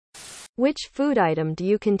Which food item do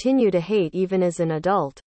you continue to hate even as an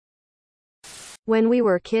adult? When we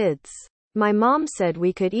were kids, my mom said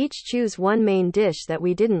we could each choose one main dish that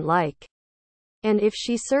we didn't like. And if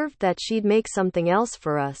she served that, she'd make something else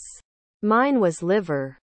for us. Mine was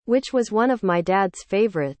liver, which was one of my dad's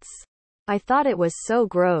favorites. I thought it was so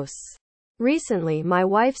gross. Recently, my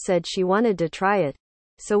wife said she wanted to try it,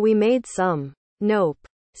 so we made some. Nope.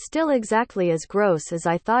 Still exactly as gross as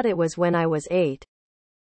I thought it was when I was 8.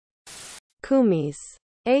 Kumis,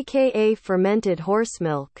 aka fermented horse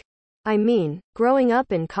milk. I mean, growing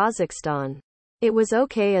up in Kazakhstan, it was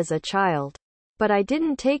okay as a child, but I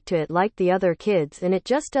didn't take to it like the other kids, and it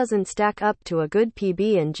just doesn't stack up to a good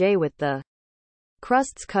PB&J with the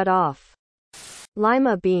crusts cut off.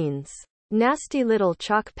 Lima beans. Nasty little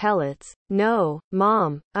chalk pellets. No,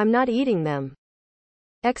 Mom, I'm not eating them.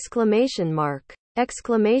 Exclamation mark.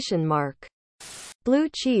 Exclamation mark. Blue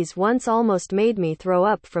cheese once almost made me throw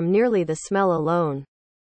up from nearly the smell alone.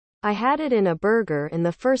 I had it in a burger, and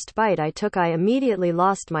the first bite I took I immediately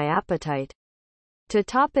lost my appetite. To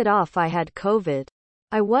top it off, I had COVID.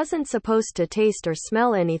 I wasn't supposed to taste or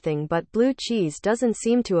smell anything, but blue cheese doesn't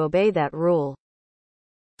seem to obey that rule.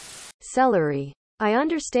 Celery. I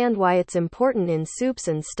understand why it's important in soups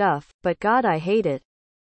and stuff, but God, I hate it.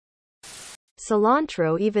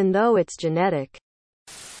 Cilantro, even though it's genetic.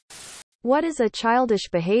 What is a childish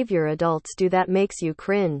behavior adults do that makes you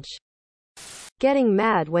cringe? Getting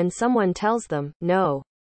mad when someone tells them, no.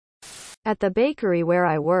 At the bakery where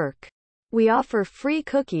I work, we offer free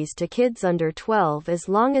cookies to kids under 12 as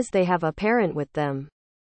long as they have a parent with them.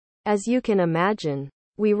 As you can imagine,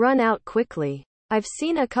 we run out quickly. I've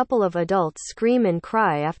seen a couple of adults scream and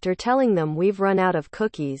cry after telling them we've run out of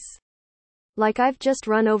cookies. Like I've just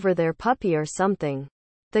run over their puppy or something.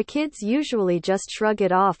 The kids usually just shrug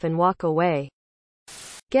it off and walk away.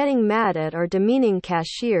 Getting mad at or demeaning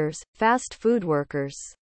cashiers, fast food workers.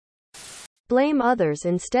 Blame others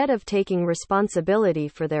instead of taking responsibility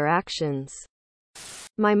for their actions.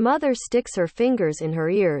 My mother sticks her fingers in her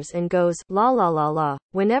ears and goes, la la la la,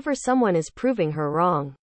 whenever someone is proving her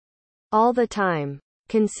wrong. All the time.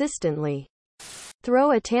 Consistently.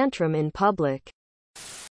 Throw a tantrum in public.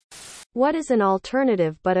 What is an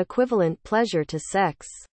alternative but equivalent pleasure to sex?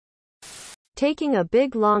 Taking a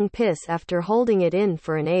big long piss after holding it in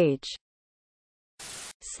for an age.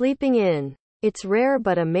 Sleeping in. It's rare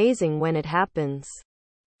but amazing when it happens.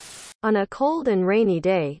 On a cold and rainy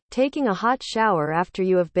day, taking a hot shower after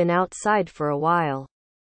you have been outside for a while.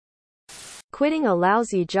 Quitting a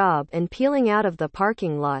lousy job and peeling out of the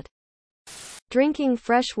parking lot. Drinking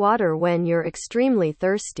fresh water when you're extremely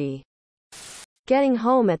thirsty. Getting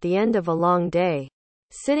home at the end of a long day.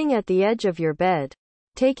 Sitting at the edge of your bed.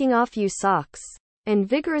 Taking off your socks. And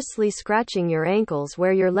vigorously scratching your ankles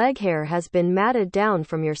where your leg hair has been matted down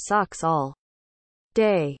from your socks all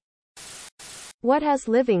day. What has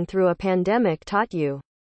living through a pandemic taught you?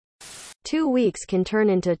 2 weeks can turn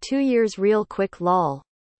into 2 years real quick, lol.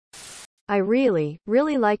 I really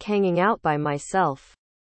like hanging out by myself.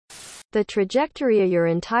 The trajectory of your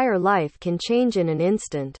entire life can change in an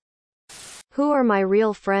instant. Who are my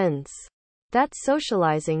real friends? That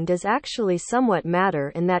socializing does actually somewhat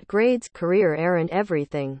matter, and that grades, career aren't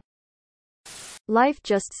everything. Life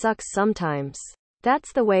just sucks sometimes.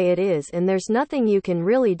 That's the way it is, and there's nothing you can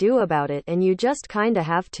really do about it, and you just kinda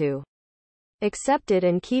have to accept it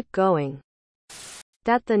and keep going.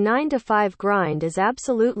 That the 9-to-5 grind is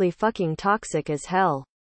absolutely fucking toxic as hell.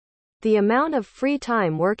 The amount of free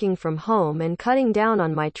time working from home and cutting down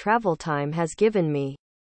on my travel time has given me.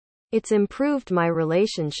 It's improved my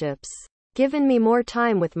relationships. Given me more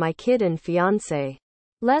time with my kid and fiancé.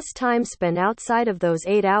 Less time spent outside of those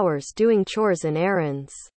 8 hours doing chores and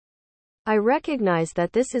errands. I recognize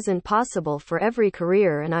that this isn't possible for every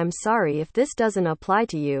career, and I'm sorry if this doesn't apply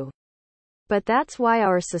to you. But that's why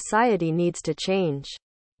our society needs to change.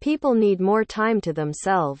 People need more time to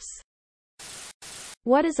themselves.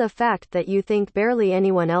 What is a fact that you think barely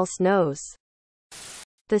anyone else knows?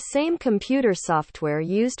 The same computer software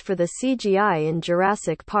used for the CGI in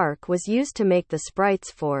Jurassic Park was used to make the sprites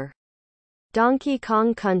for Donkey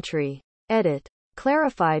Kong Country. Edit.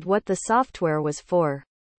 Clarified what the software was for.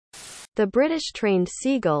 The British trained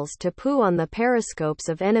seagulls to poo on the periscopes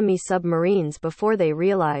of enemy submarines before they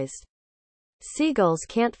realized seagulls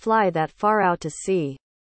can't fly that far out to sea.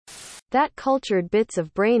 That cultured bits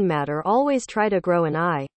of brain matter always try to grow an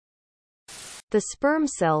eye. The sperm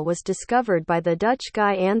cell was discovered by the Dutch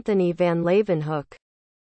guy Anthony van Leeuwenhoek.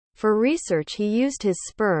 For research he used his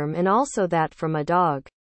sperm and also that from a dog.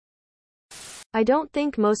 I don't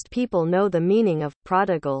think most people know the meaning of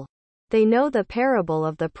prodigal. They know the parable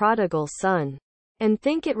of the prodigal son. and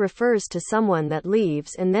think it refers to someone that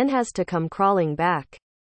leaves and then has to come crawling back.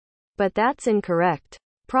 But that's incorrect.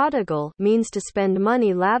 Prodigal means to spend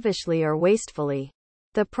money lavishly or wastefully.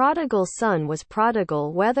 The prodigal son was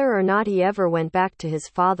prodigal whether or not he ever went back to his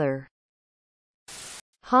father.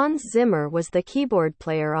 Hans Zimmer was the keyboard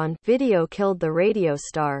player on Video Killed the Radio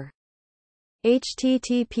Star.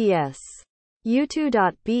 https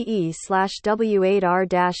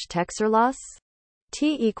u2.be/w8r-texerloss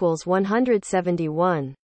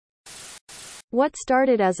t=171. What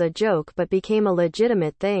started as a joke but became a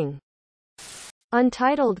legitimate thing?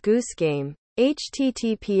 Untitled Goose Game.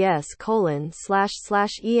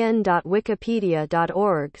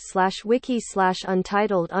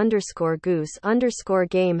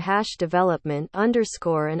 https://en.wikipedia.org/wiki/untitled_goose_game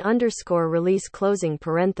 #development_and_release closing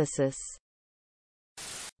parenthesis.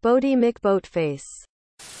 Bodie McBoatface.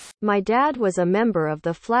 My dad was a member of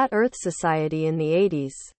the Flat Earth Society in the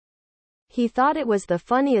 80s. He thought it was the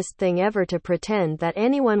funniest thing ever to pretend that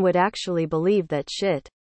anyone would actually believe that shit.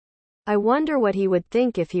 I wonder what he would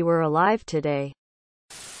think if he were alive today.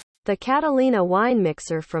 The Catalina wine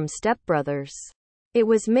mixer from Step Brothers. It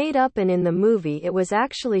was made up, and in the movie it was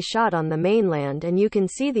actually shot on the mainland and you can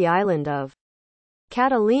see the island of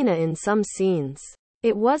Catalina in some scenes.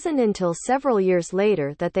 It wasn't until several years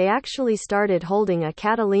later that they actually started holding a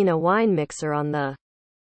Catalina wine mixer on the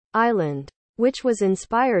island, which was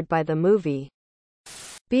inspired by the movie.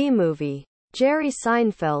 B-movie. Jerry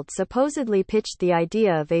Seinfeld supposedly pitched the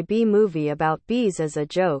idea of a B-movie about bees as a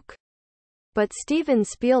joke. But Steven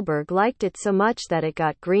Spielberg liked it so much that it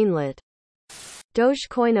got greenlit.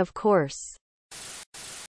 Dogecoin, of course.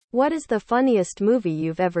 What is the funniest movie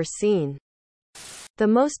you've ever seen? The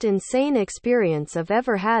most insane experience I've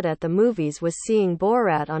ever had at the movies was seeing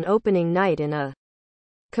Borat on opening night in a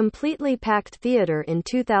completely packed theater in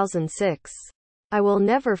 2006. I will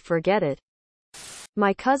never forget it.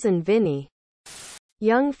 My cousin Vinny.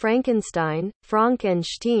 Young Frankenstein,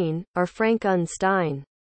 Frankenstein, or Frankenstein.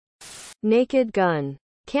 Naked Gun.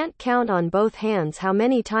 Can't count on both hands how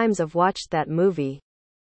many times I've watched that movie.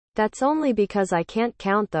 That's only because I can't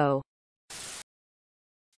count though.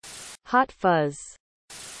 Hot Fuzz.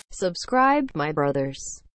 Subscribe, my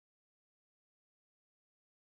brothers.